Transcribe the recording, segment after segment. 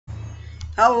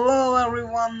Hello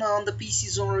everyone on the PC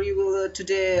Zone review.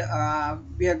 Today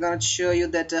we are going to show you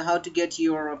that how to get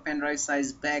your pen drive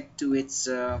size back to its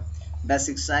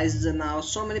basic size. Now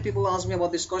so many people ask me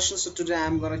about this question, so today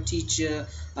I'm going to teach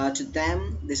to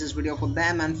them. This is video for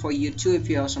them and for you too. If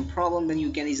you have some problem, then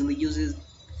you can easily use it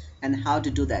and how to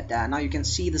do that. Now you can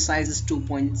see the size is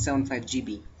 2.75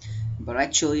 GB, but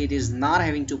actually it is not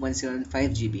having 2.75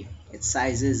 GB. Its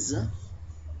size is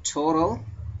total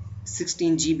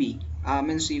 16 GB.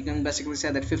 Means you can basically say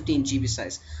that 15 GB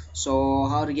size. So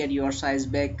how to get your size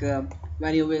back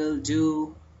when you will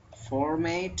do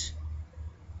format,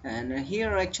 and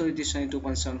here actually it is showing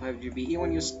 2.75 GB.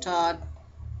 Even you start,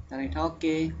 then it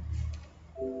okay,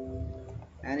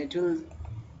 and it will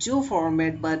do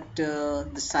format, but the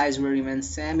size will remain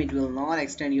same. It will not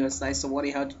extend your size. So what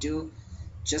you have to do,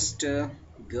 just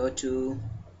go to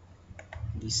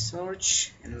the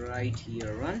search and write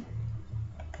here run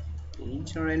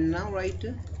enter, and now write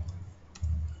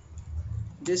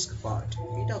disk part.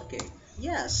 Hit OK.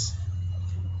 Yes.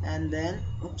 And then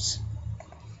oops,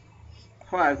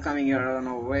 while coming here on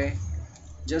our way,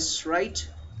 just write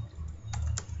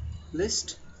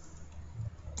list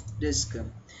disk,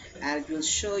 and it will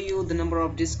show you the number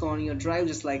of disk on your drive.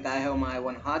 Just like I have my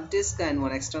one hard disk and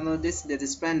one external disk, that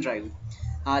is pen drive.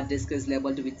 Hard disk is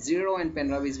labeled with 0 and pen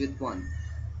drive is with 1.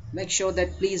 Make sure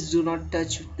that please do not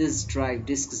touch this drive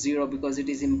disk 0, because it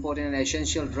is important and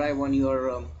essential drive on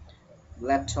your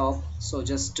laptop. So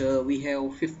just we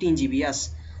have 15 GB.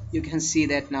 Yes, you can see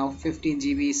that now 15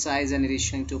 GB size, and it is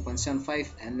showing 2.75,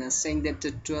 and saying that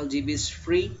 12 GB is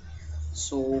free.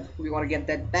 So we want to get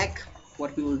that back.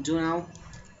 What we will do now,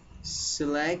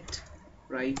 select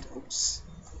right oops,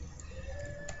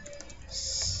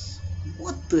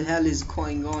 what the hell is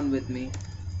going on with me,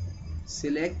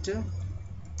 select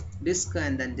disk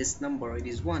and then disk number, it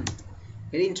is 1,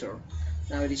 hit enter.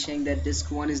 Now it is saying that disk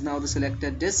 1 is now the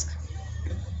selected disk.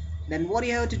 Then what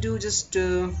you have to do, just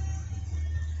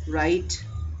write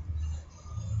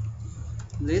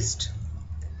list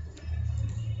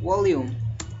volume,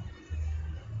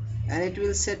 and it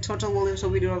will set total volume. So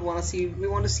we do not want to see, we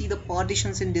want to see the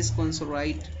partitions in disk one. So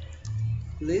write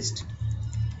list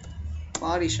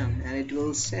partition, and it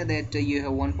will say that you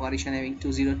have one partition having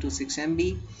 2026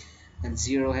 MB and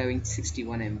 0 having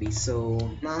 61 MB. So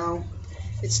now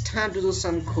it's time to do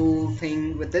some cool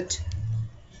thing with it.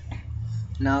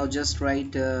 Now just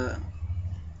write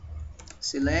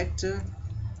select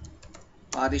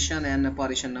partition and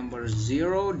partition number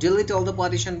 0. Delete all the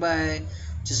partition by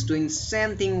just doing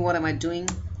same thing. What am I doing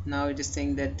now? It is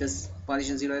saying that this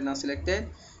partition 0 is now selected,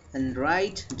 and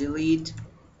write delete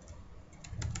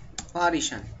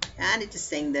partition, and it is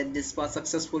saying that this was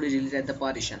successfully deleted the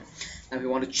partition. Now we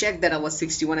want to check that our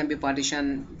 61 MB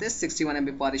partition, this 61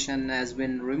 MB partition has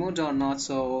been removed or not.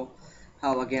 So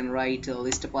I'll again write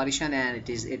list partition, and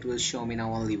it will show me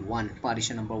now only one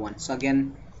partition number 1. So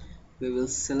again we will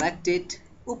select it.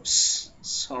 Oops,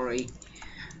 sorry,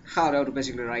 how to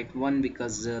basically write 1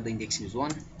 because the index is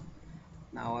 1.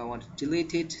 Now I want to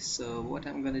delete it. So what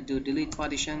I'm going to do, delete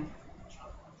partition,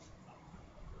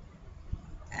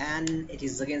 and it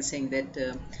is again saying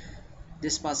that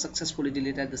this was successfully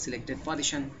deleted the selected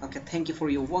partition. Okay, thank you for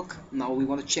your work. Now we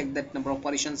want to check that number of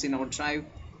partitions in our drive.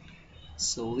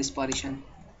 So this partition,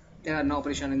 there are no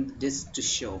partition in this to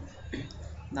show.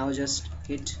 Now just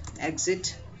hit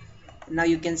exit. Now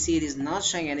you can see it is not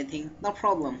showing anything. No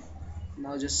problem.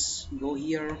 Now just go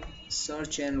here,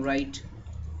 search and write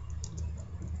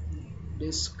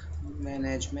disk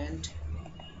management,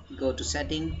 go to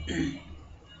setting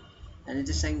and it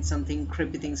is saying something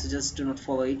creepy things, so just do not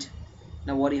follow it.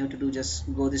 Now what you have to do, just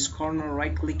go this corner,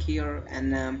 right click here,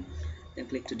 and then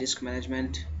click to disk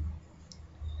management.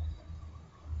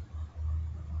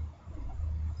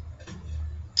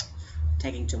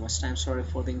 Taking too much time, sorry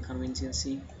for the inconvenience.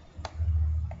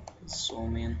 So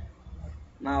man,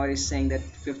 now it is saying that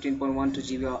 15.12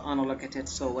 GB are unallocated.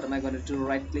 So what am I going to do,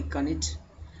 right click on it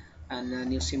and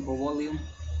new simple volume,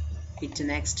 hit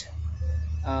next,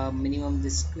 minimum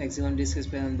disk, maximum disk is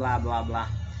blah blah blah.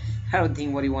 I don't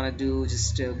think what you want to do,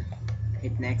 just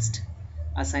hit next,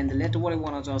 assign the letter what I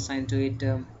want to assign to it,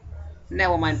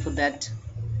 never mind for that,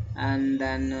 and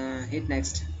then hit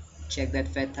next. Check that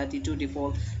FAT32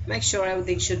 default, make sure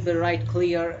everything should be right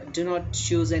clear. Do not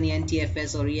choose any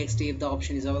NTFS or ext if the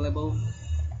option is available.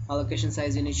 Allocation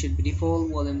size unit should be default.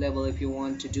 Volume level, if you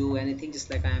want to do anything, just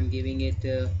like I am giving it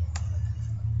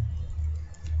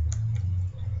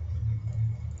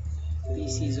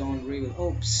PC zone review.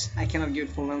 Oops, I cannot give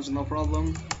it full names, no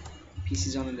problem.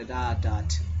 PC zone and the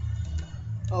dot.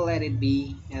 I'll let it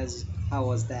be as how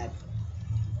was that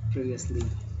previously.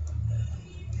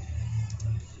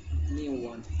 new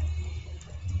one,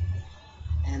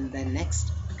 and then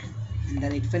next, and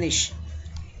then it finish.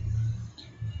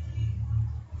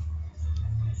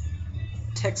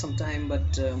 Take some time,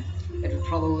 but it will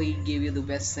probably give you the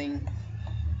best thing.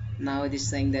 Now it is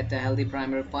saying that a healthy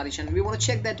primary partition. We want to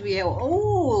check that we have.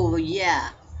 Oh yeah,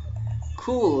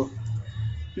 cool.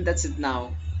 That's it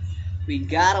now. We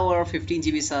got our 15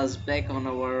 GB size back on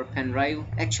our pen drive.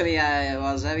 Actually, I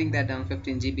was having that on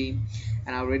 15 GB,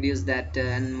 and I reduced that.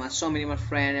 And so many my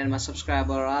friend and my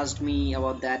subscriber asked me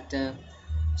about that.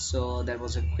 So that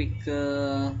was a quick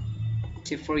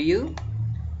tip for you.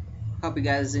 Hope you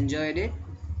guys enjoyed it.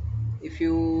 If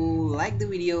you like the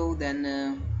video,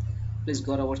 then please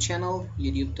go to our channel,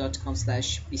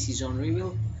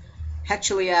 youtube.com/pczone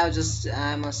Actually,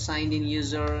 I'm a signed in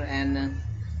user, and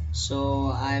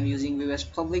so I'm using VS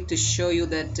Public to show you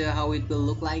that how it will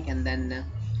look like. And then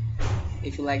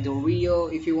if you like the video,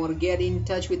 if you want to get in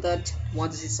touch with that,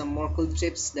 want to see some more cool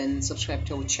tips, then subscribe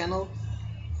to our channel.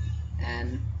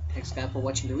 And thanks guys for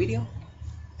watching the video.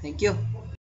 Thank you.